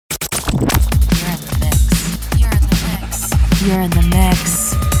You're in the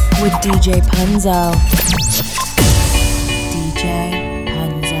mix with DJ Punzo. DJ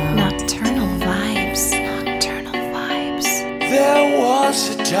Punzo. Nocturnal vibes. Nocturnal vibes. There was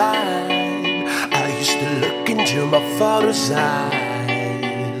a time I used to look into my father's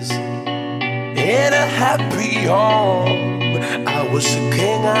eyes. In a happy home, I was a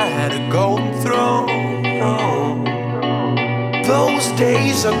king, I had a golden throne. Those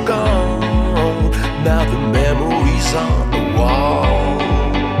days are gone, now the memories on the wall.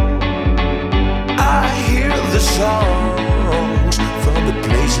 I hear the songs from the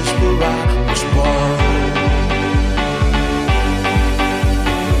places where I was born.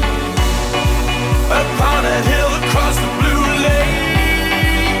 Upon a hill across the blue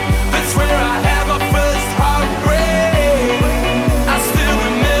lake, that's where I had my first heartbreak. I still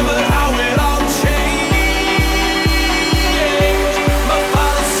remember how it all changed. My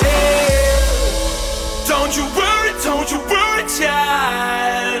father said, don't you worry,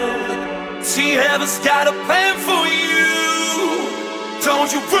 child. See, heaven's got a plan for you.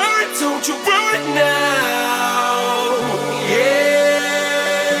 Don't you worry now. Yeah.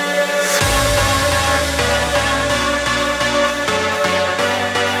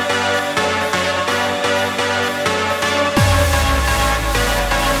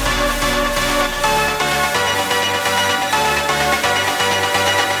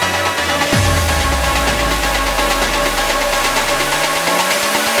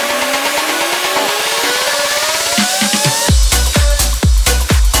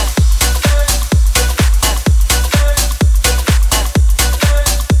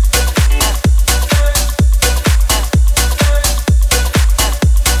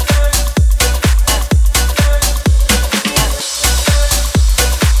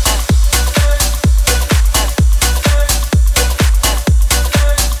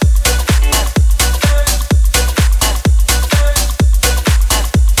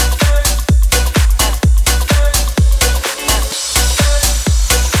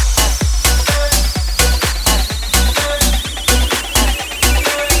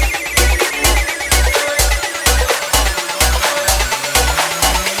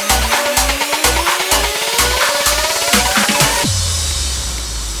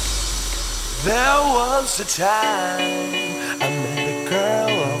 A time I met a girl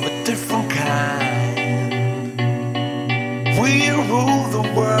of a different kind. We ruled the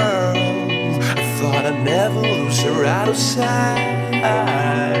world. I thought I'd never lose her out of sight.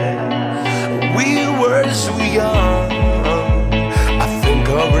 We were so young. I think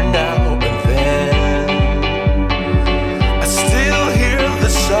of her now and then. I still hear the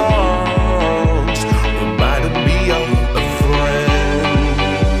songs reminding me of a friend.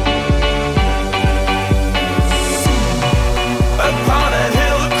 Upon a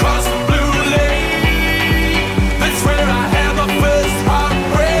hill across the blue lake, that's where I had my first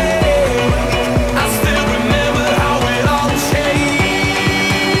heartbreak. I still remember how it all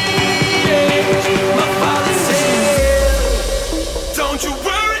changed. My father said, don't you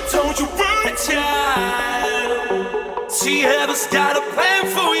worry, child. See, heaven's got a plan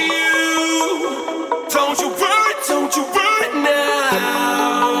for you. Don't you worry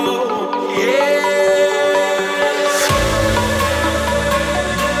now. Yeah.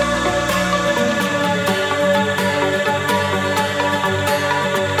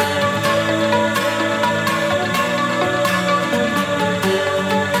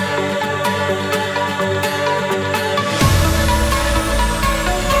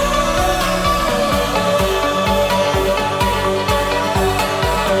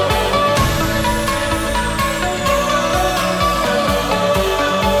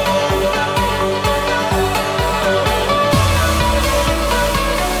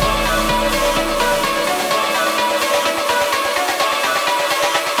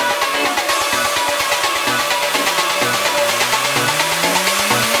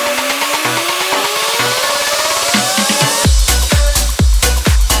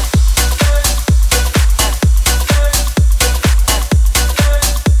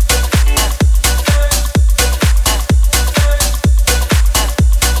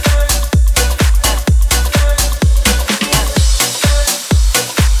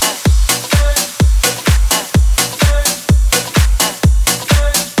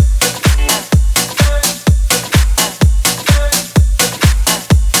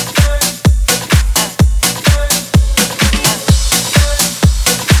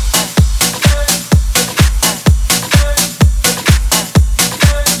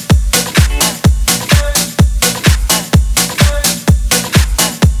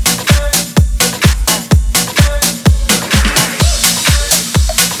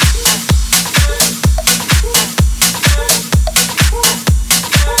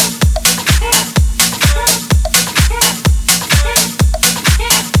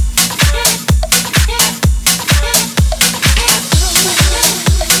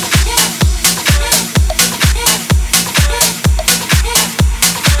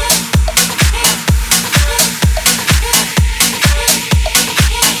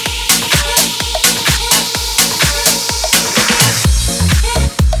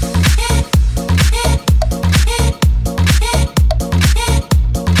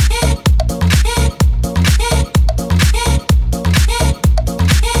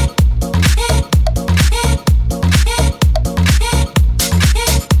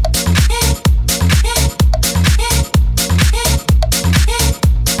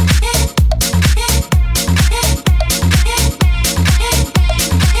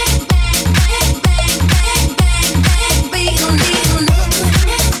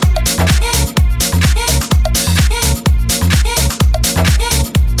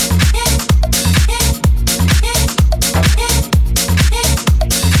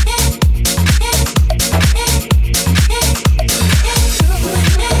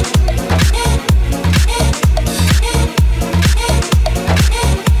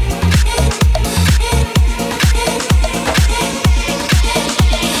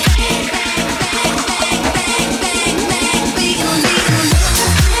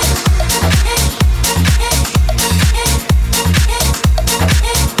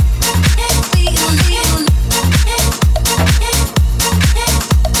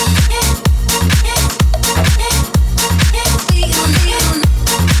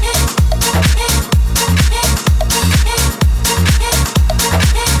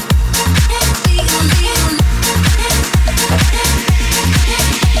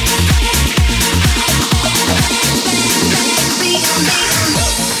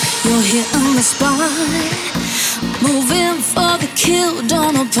 the spot. Moving for the kill,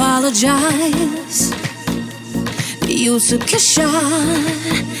 don't apologize. You took a shot,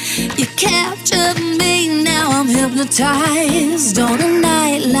 you captured me, now I'm hypnotized. On a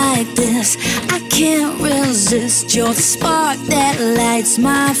night like this, I can't resist. You're the spark that lights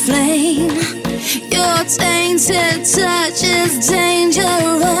my flame. Your tainted touch is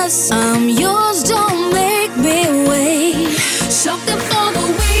dangerous. I'm yours, don't make me wait. Something for the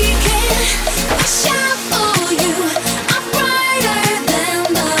weekend, I shine for you. I'm brighter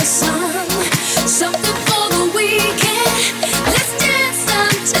than the sun. Something for the weekend, let's dance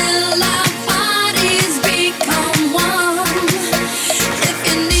until our bodies become one. If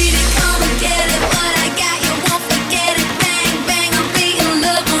you need it, come and get it. What I got, you won't forget it. Bang, bang, I'm beating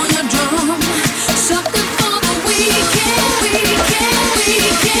love on your drum. Something for the weekend, weekend,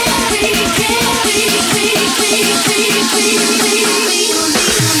 weekend, weekend,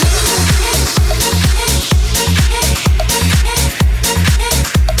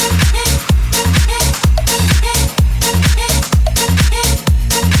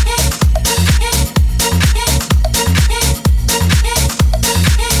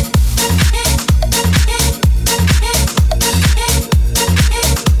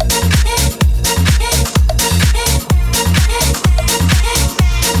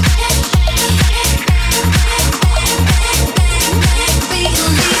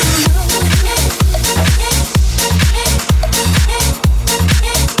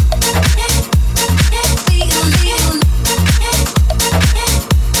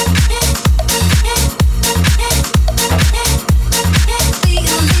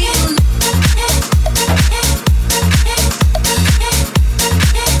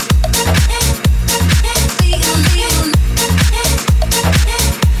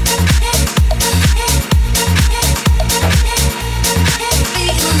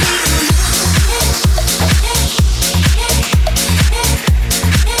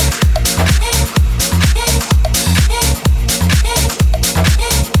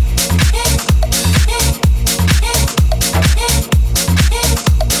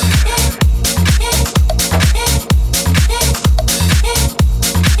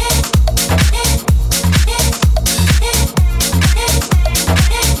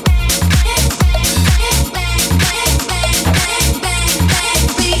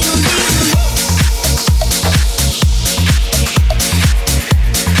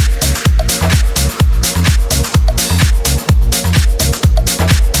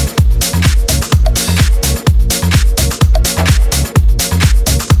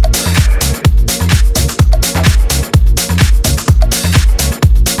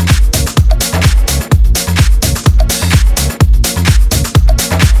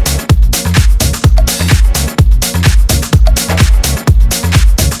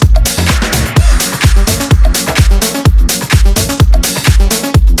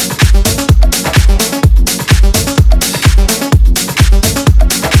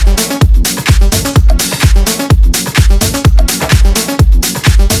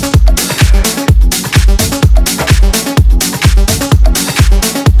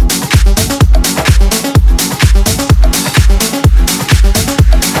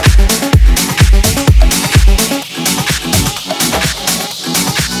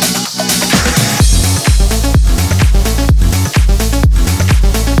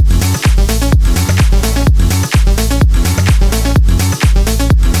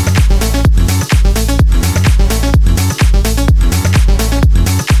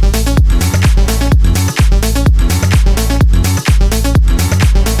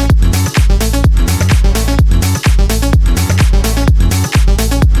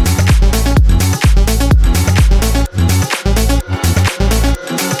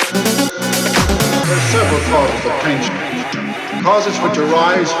 Causes which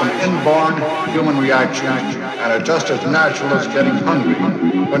arise from inborn human reactions and are just as natural as getting hungry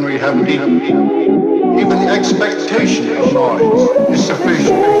when we haven't eaten. Even the expectation of noise is sufficient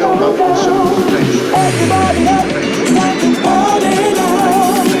to build up precipitation. Everybody up, it's like an party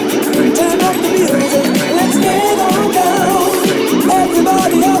now. Turn up the music, let's get on down.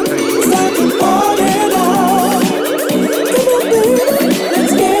 Everybody up, it's like an party now. Come on, baby,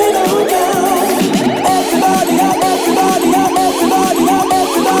 let's get on down. Everybody up, everybody up, everybody up,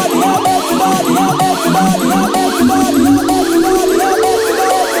 everybody up, everybody up, everybody up, everybody up, everybody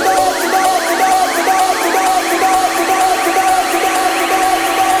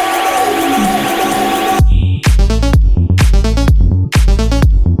up.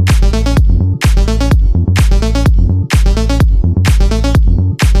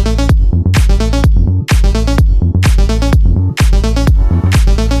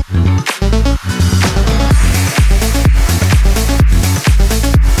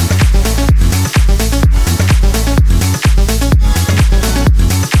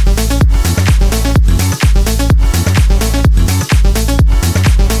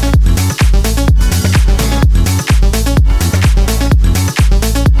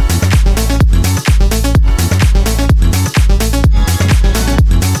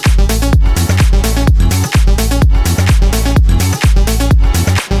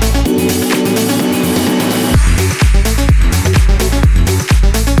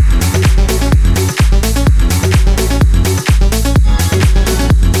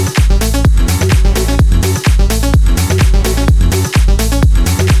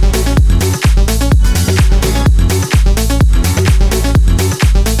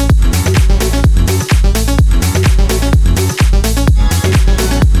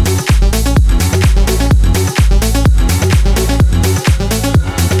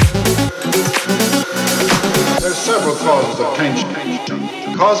 several causes of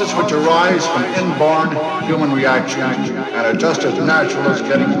tension. Causes which arise from inborn human reaction and are just as natural as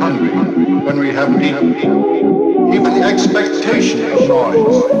getting hungry when we haven't eaten. Even the expectation of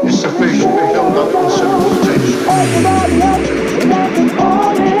noise is sufficient to build up considerable tension. Everybody up, start to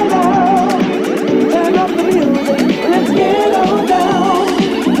party now. Turn up the music, let's get on down.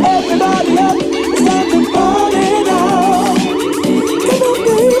 Everybody up, start to party now. Come on,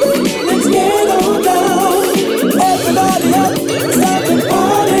 baby, let's get on down. Everybody up, start to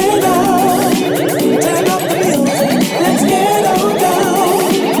party now. Turn up the music, let's get on down.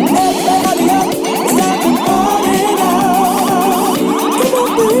 Everybody up, start to party now. Come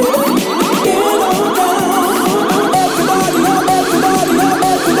on, baby, get on down. Everybody up, everybody up,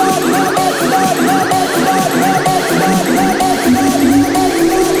 everybody up, everybody up, everybody up, everybody up, everybody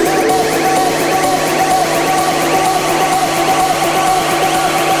up.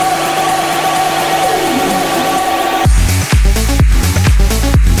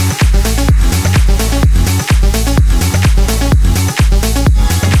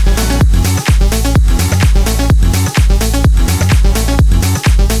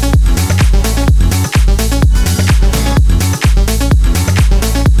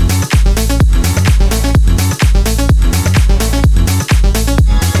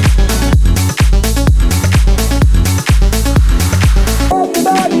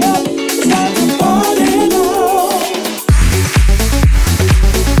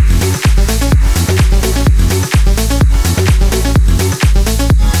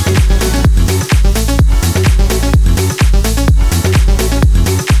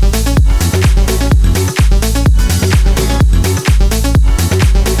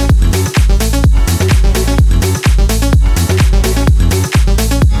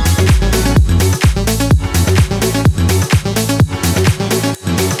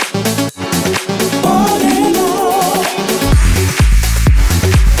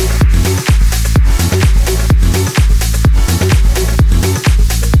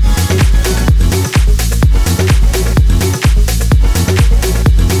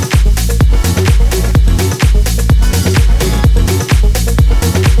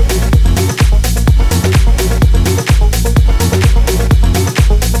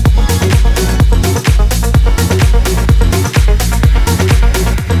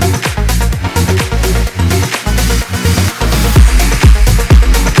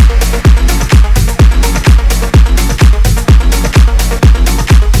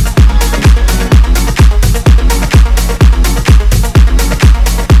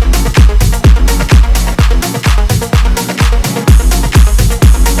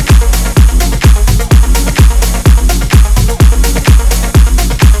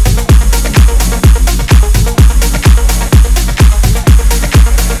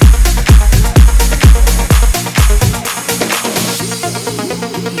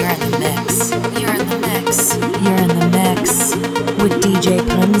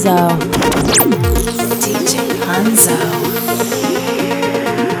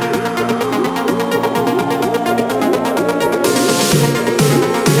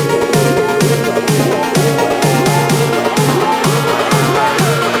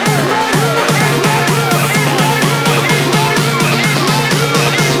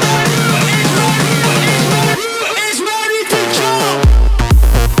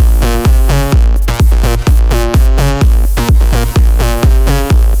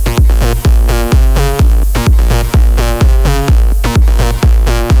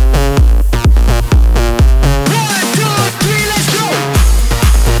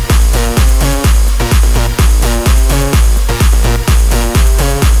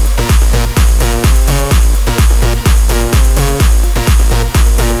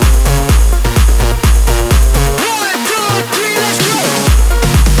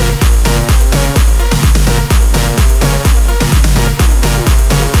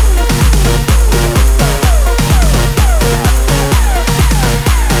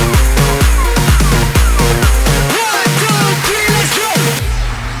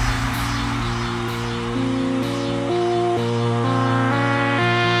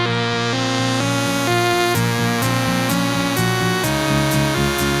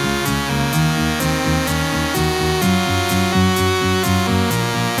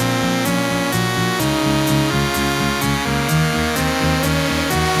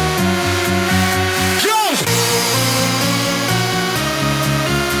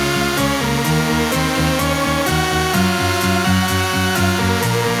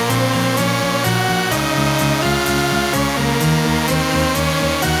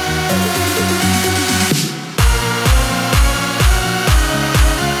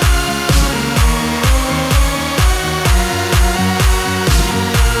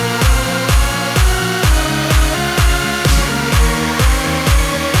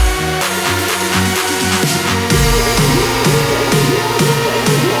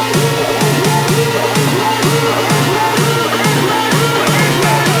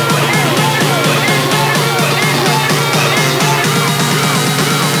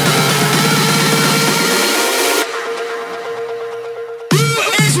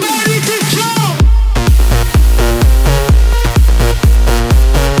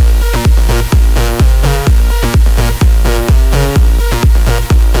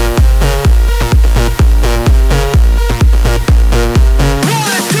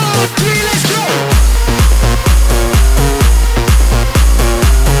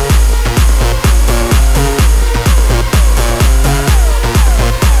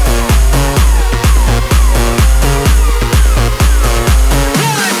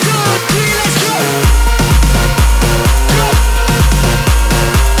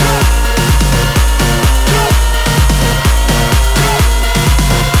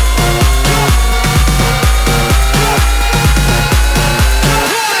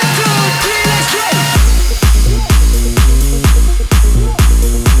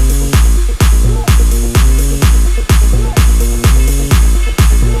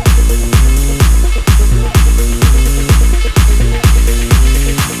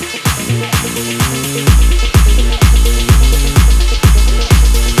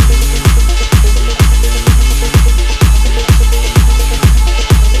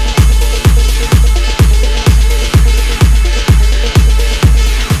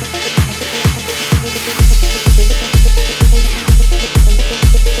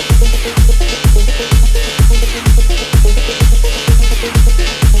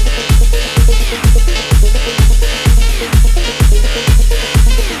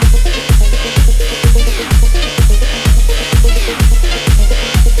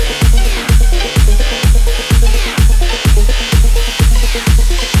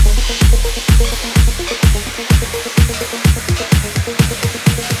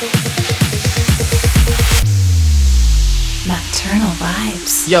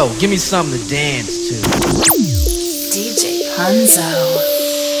 Yo, give me something to dance to. DJ Punzo.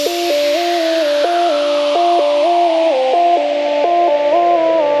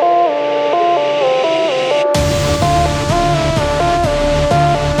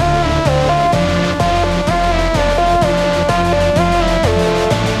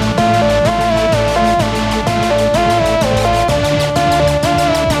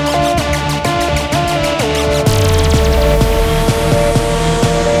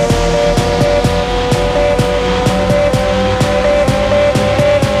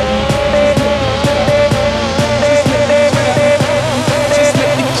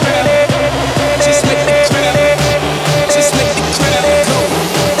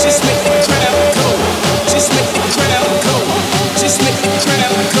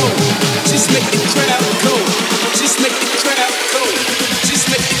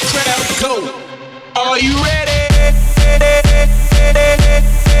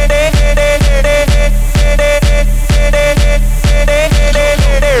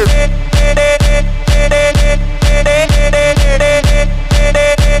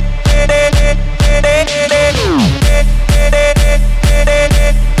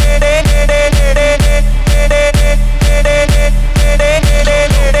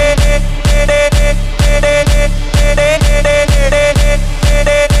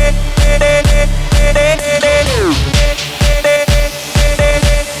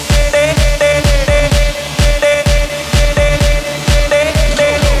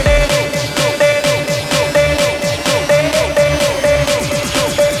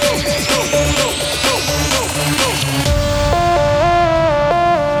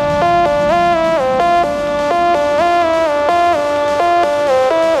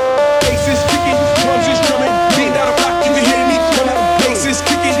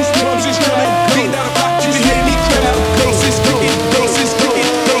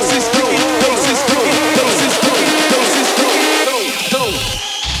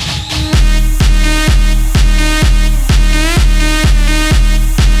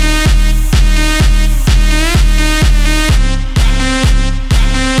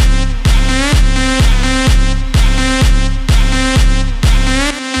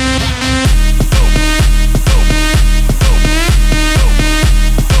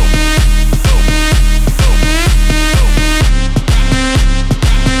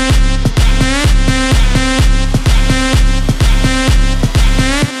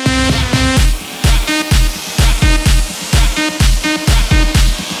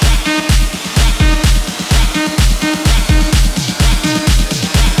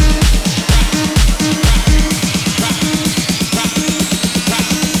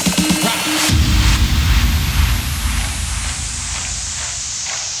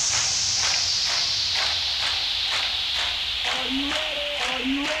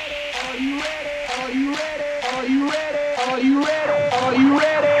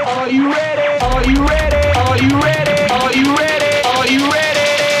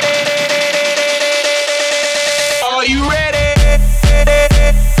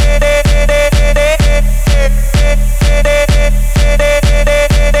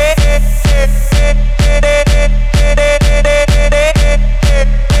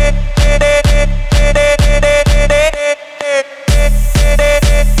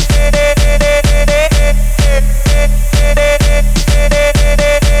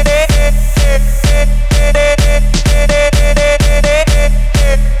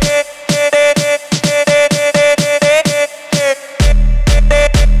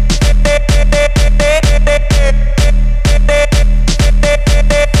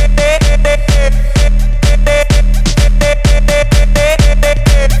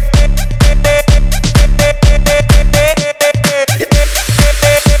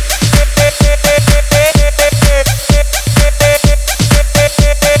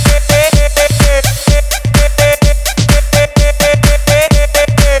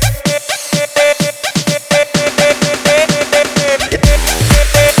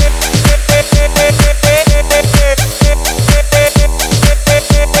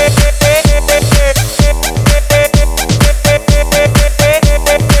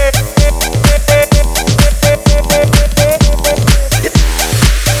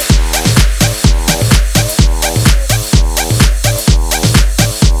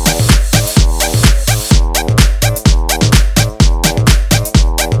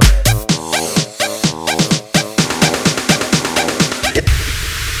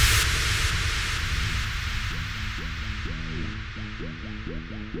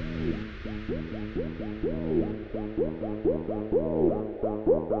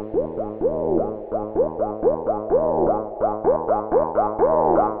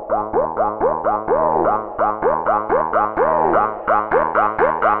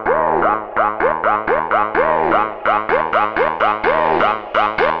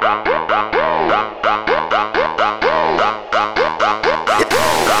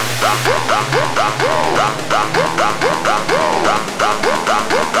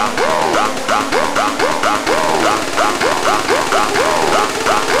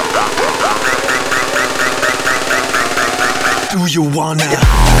 Do you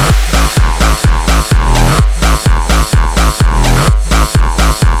wanna?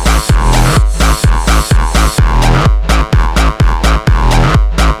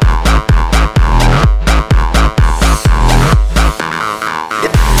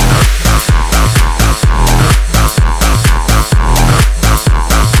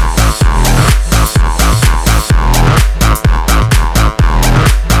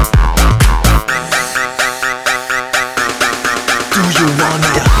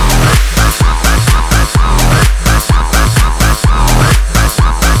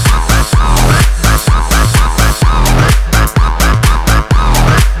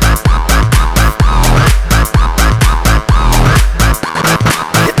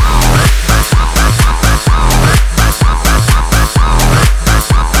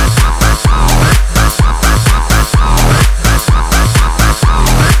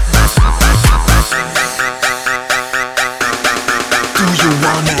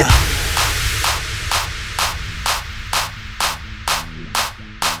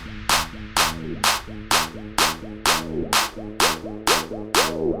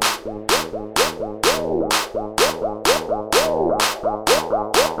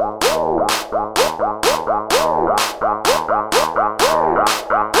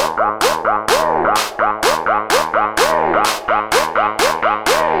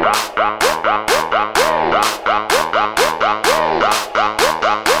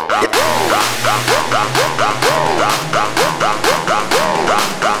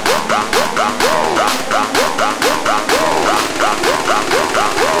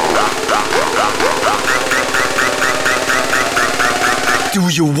 Do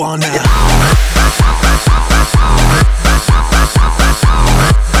you wanna?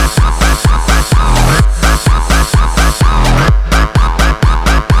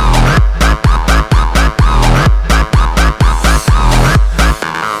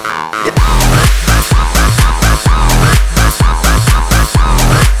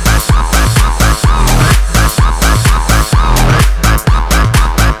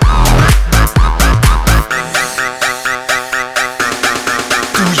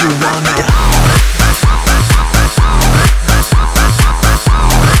 Do you wanna?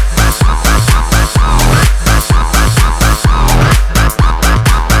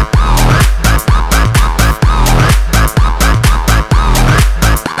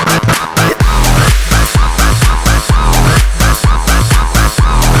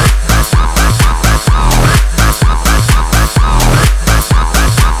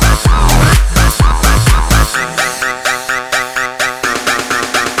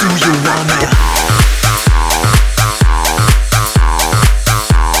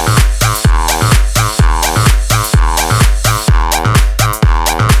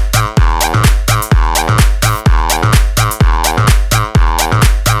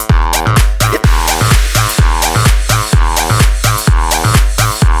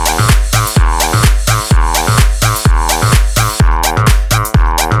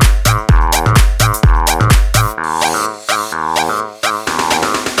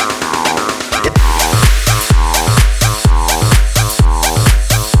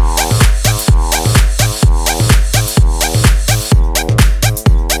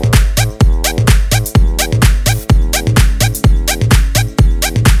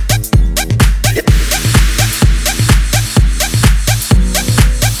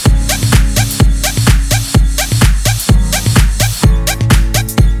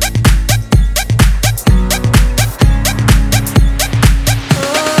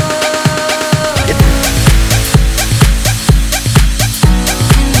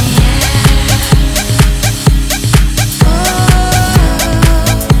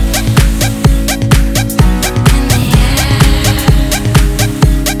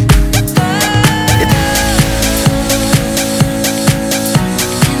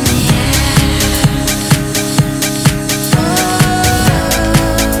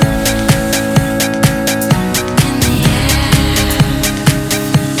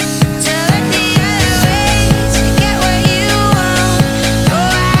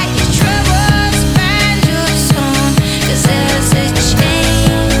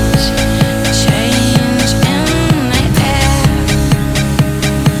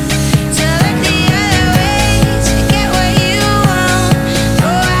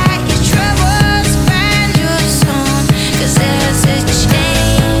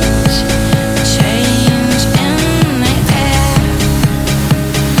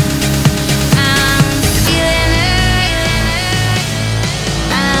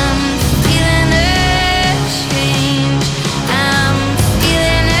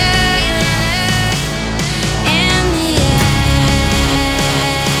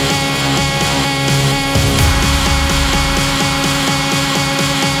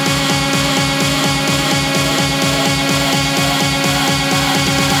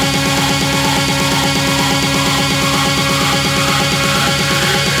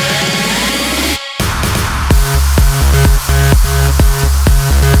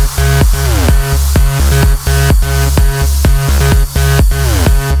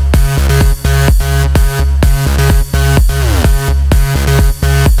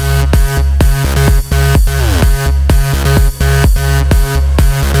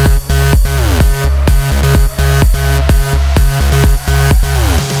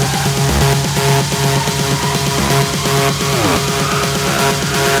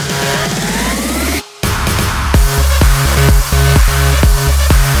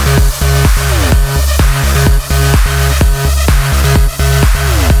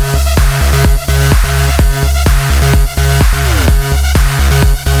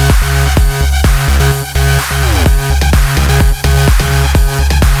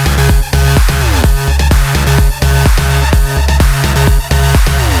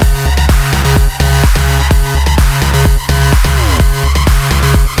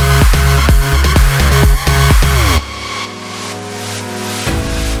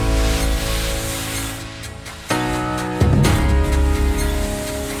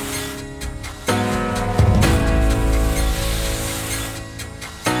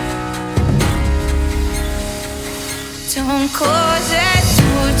 close that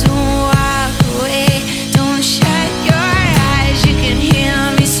door, don't walk away. Don't shut your eyes, you can hear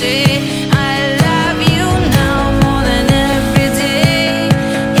me say I love you now more than every day.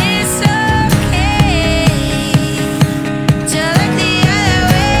 It's okay to look the other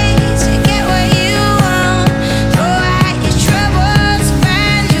way, to get what you want. Throw out your troubles,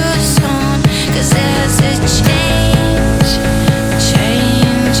 find your song. 'Cause there's a change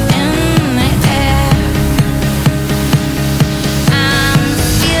in the air. I'm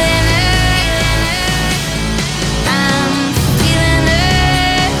feeling a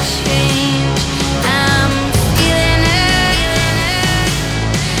change. I'm feeling it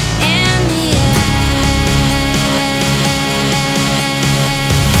in the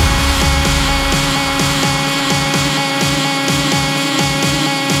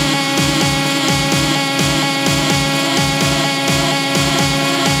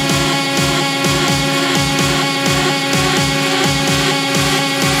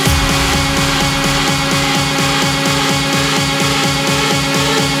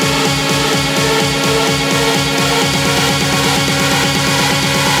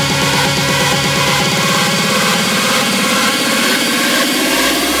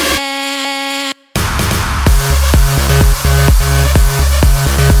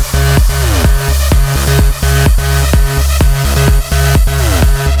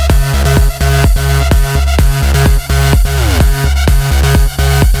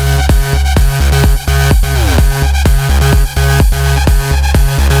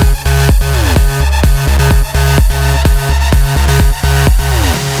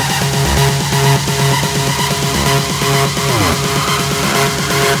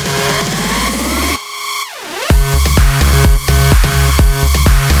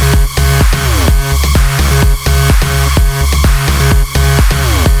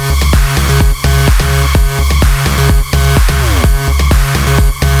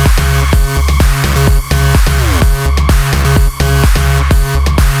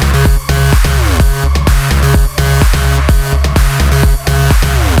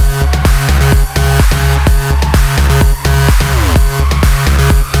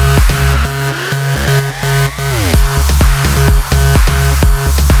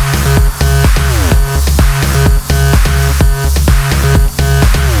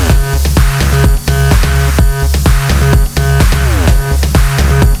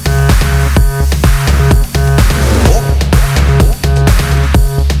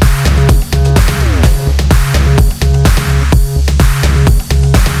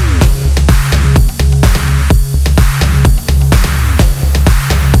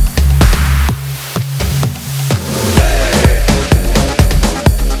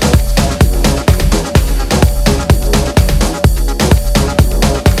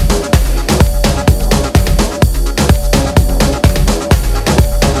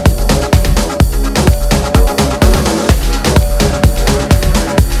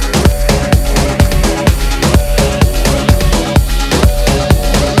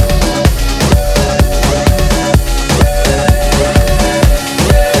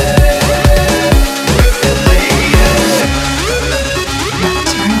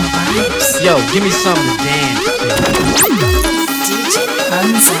Yo, give me something to dance to. DJ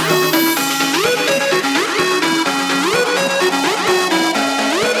Punzo.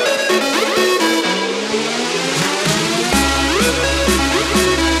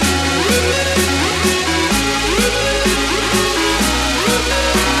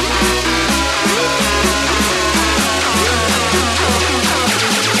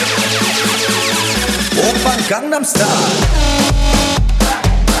 Oppan Gangnam Style.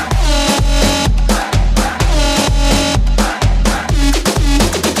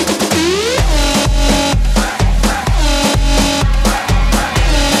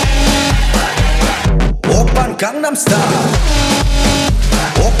 Gangnam Style.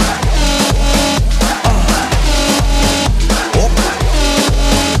 Op. Op.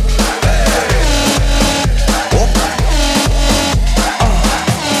 Hey. Op.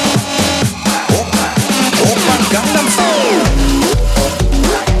 Op. Oppan Gangnam Style.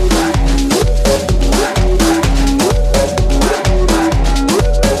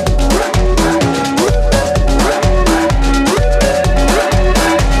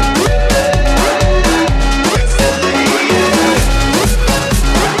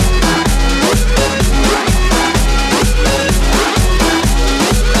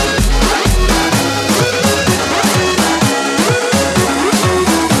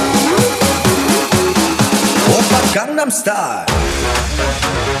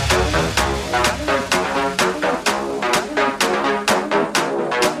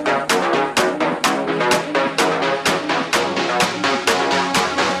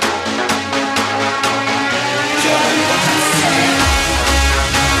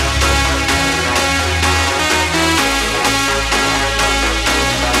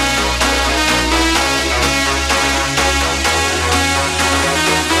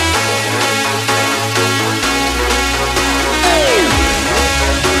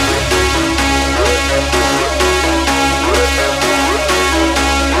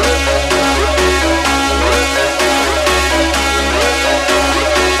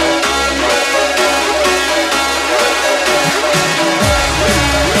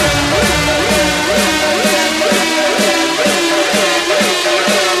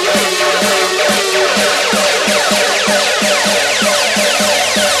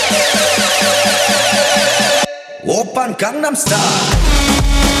 Gangnam Style.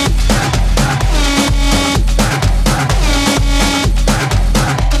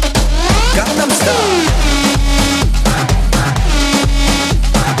 Gangnam Style.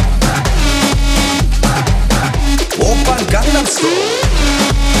 Oppan Gangnam Style.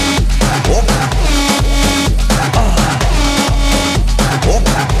 Op. Op.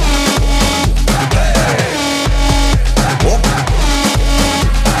 Hey. Op.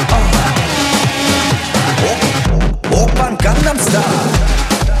 Op. Oppan Gangnam Style.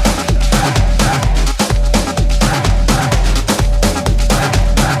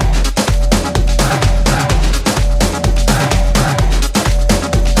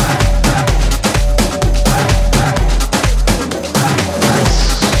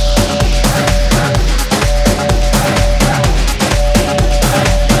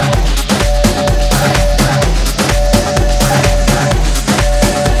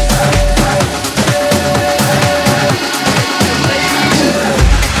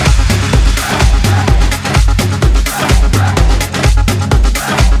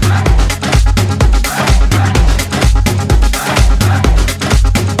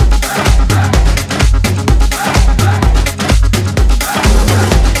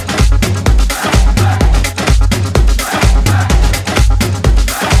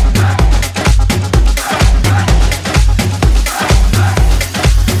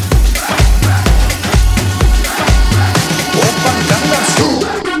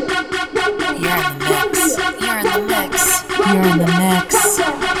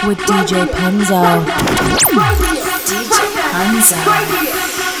 With DJ Punzo. DJ Punzo. Right here,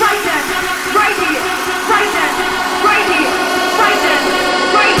 right then, right here, right then, right here, right then,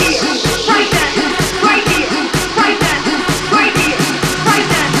 right here, right then, right here, right then, right here, right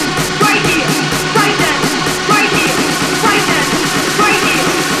then, right here, right then, right here, right then, right here,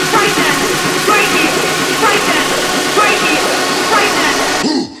 right then, right here, right then, right here, right then.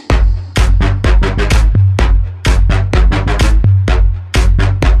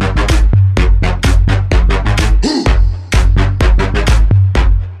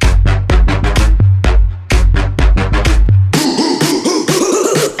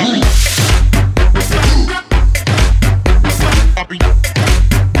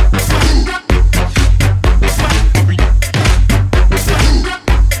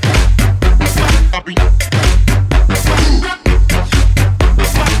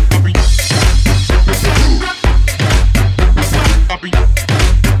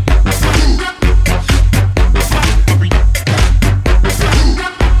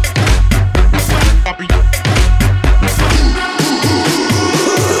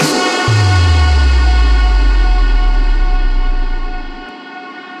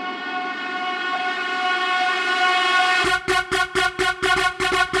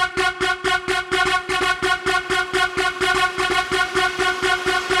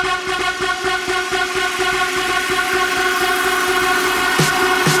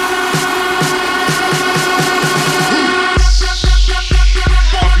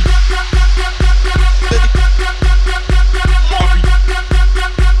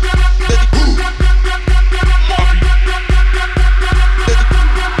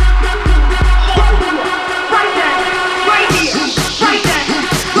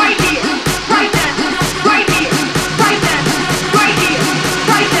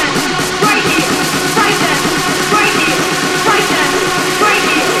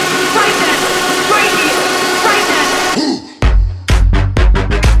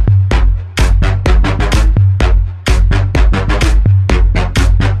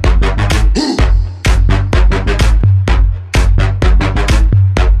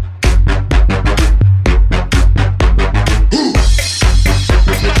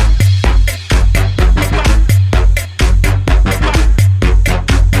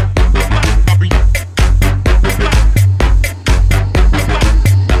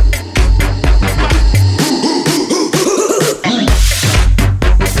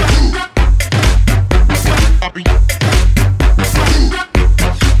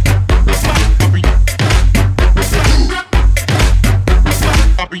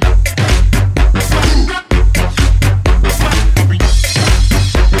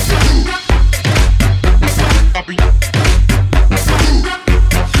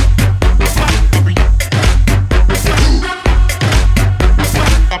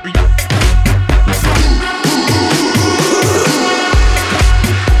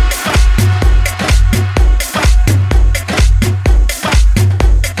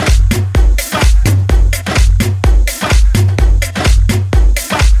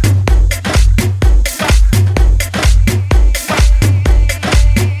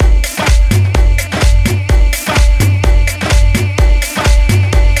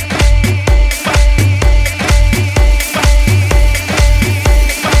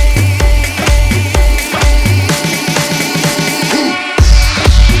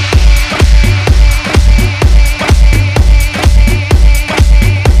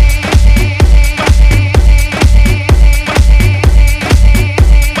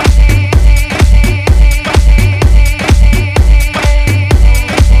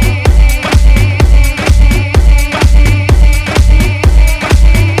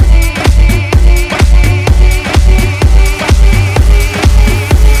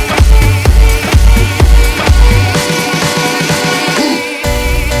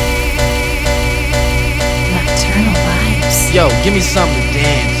 me something to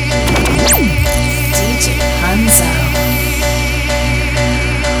dance to. DJ Hanzo.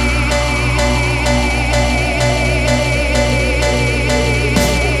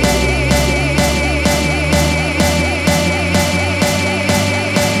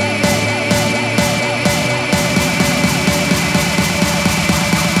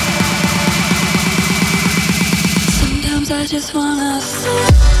 I just wanna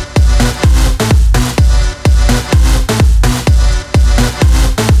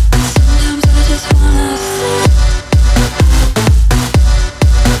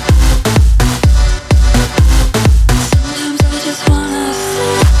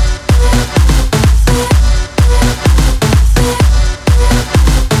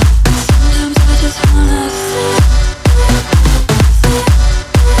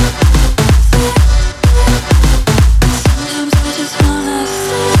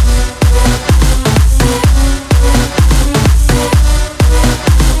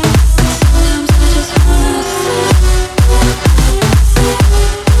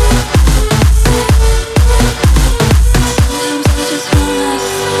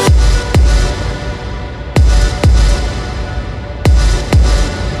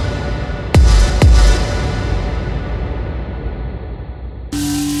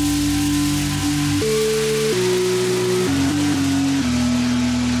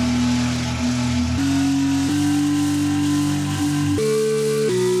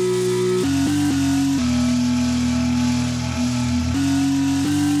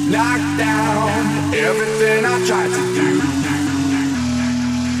knock down everything I tried to do.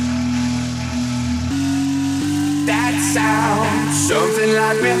 That sound, something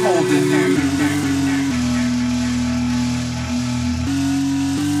like me holding you.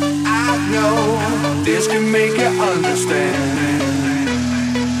 I know this can make you understand.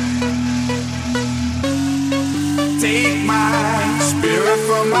 Take my spirit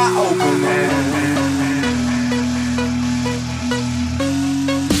from my open hand.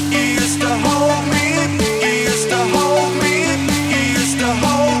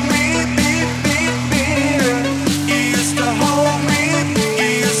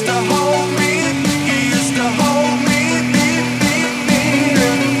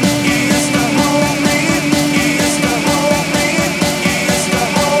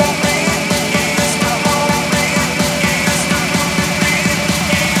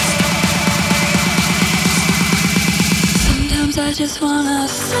 I just wanna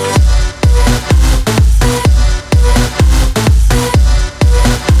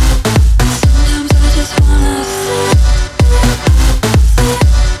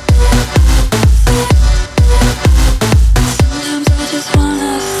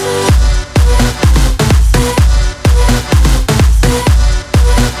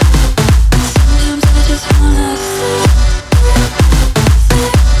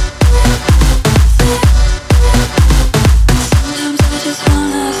just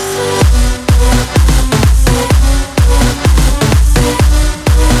wanna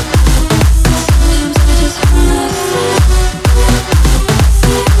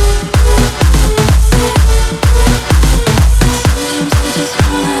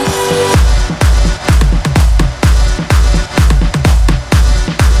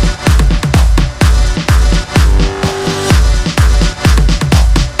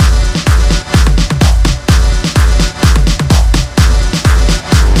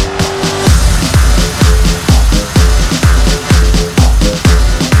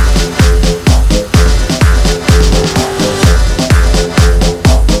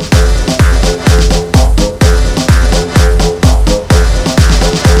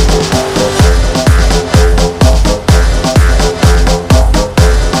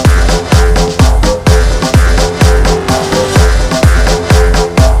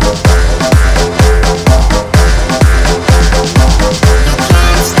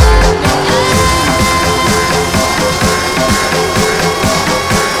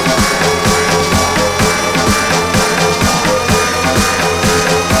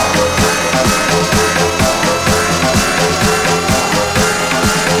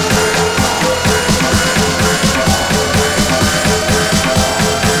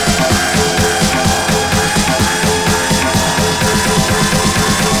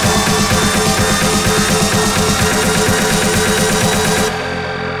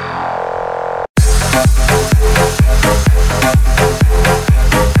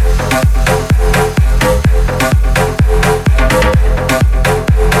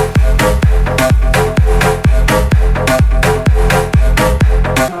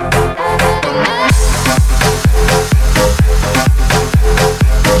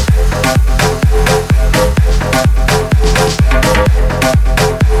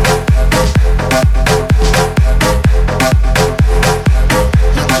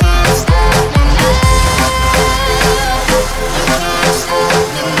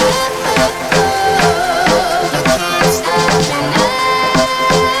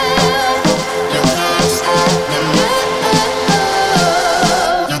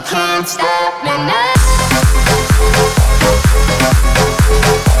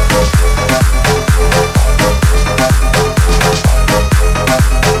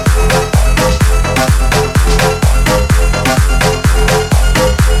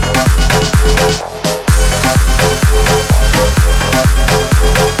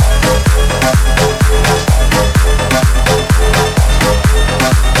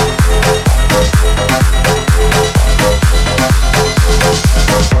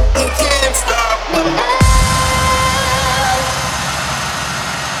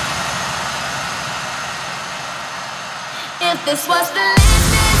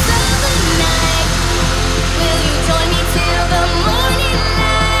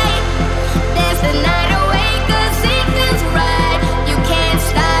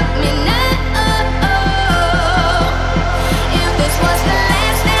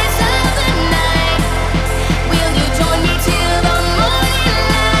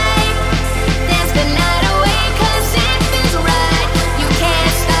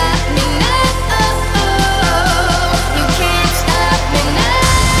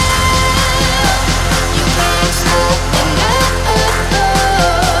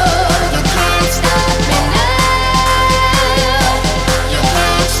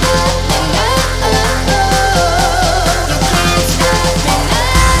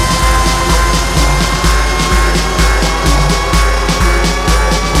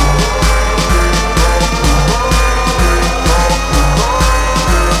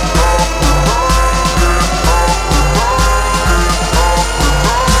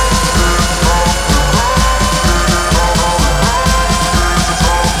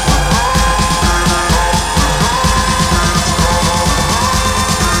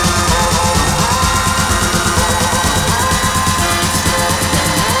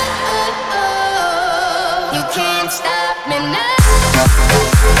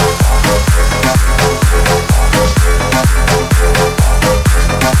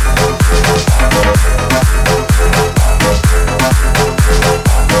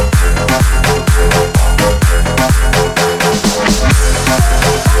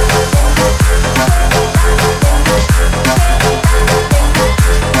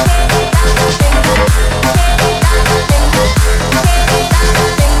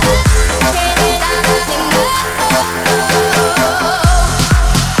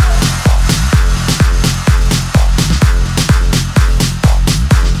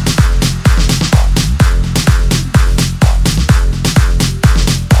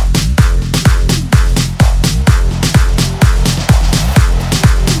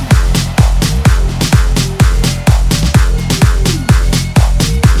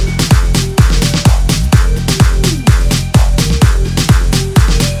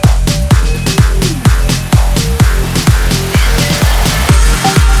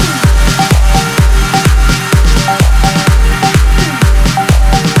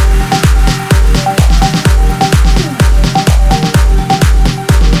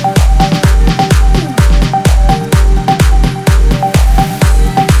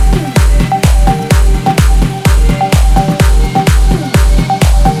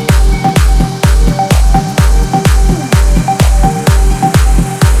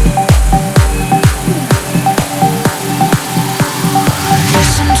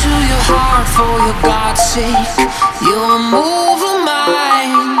sake. You'll move a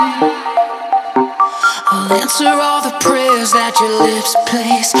mind. I'll answer all the prayers that your lips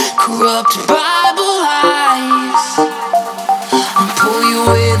place. Corrupt Bible lies. And pull you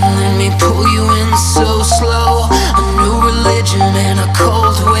in, let me pull you in so slow. A new religion and a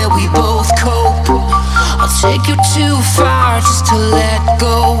cult where we both cope. I'll take you too far just to let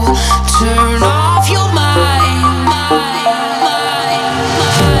go. Turn off your mind.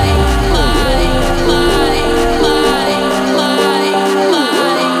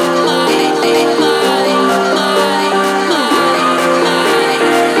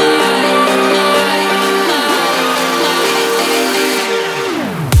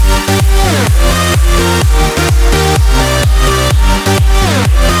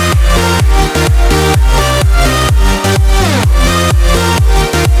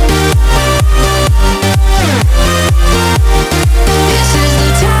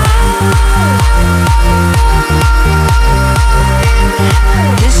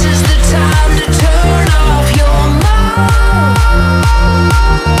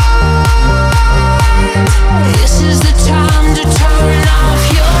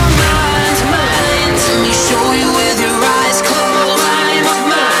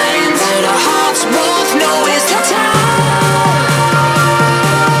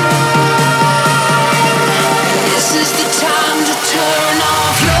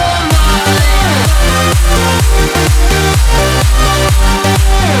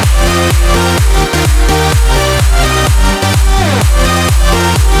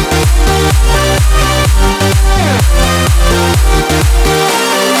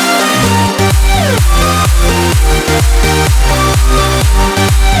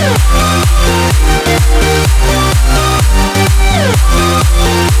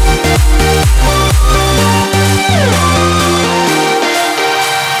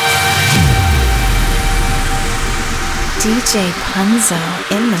 DJ Punzo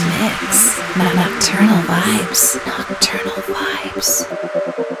in the mix. Nocturnal vibes. Nocturnal vibes.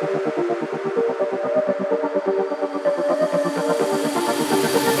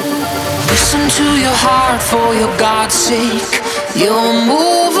 Listen to your heart for your God's sake. You'll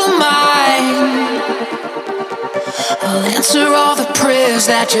move a mind. I'll answer all the prayers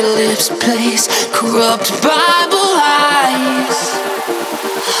that your lips place. Corrupt Bible lies.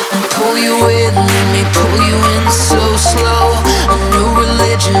 And pull you in, let me pull you in so slow. A new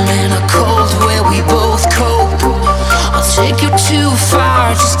religion and a cult where we both cope. I'll take you too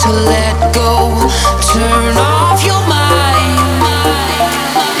far just to let go. Turn on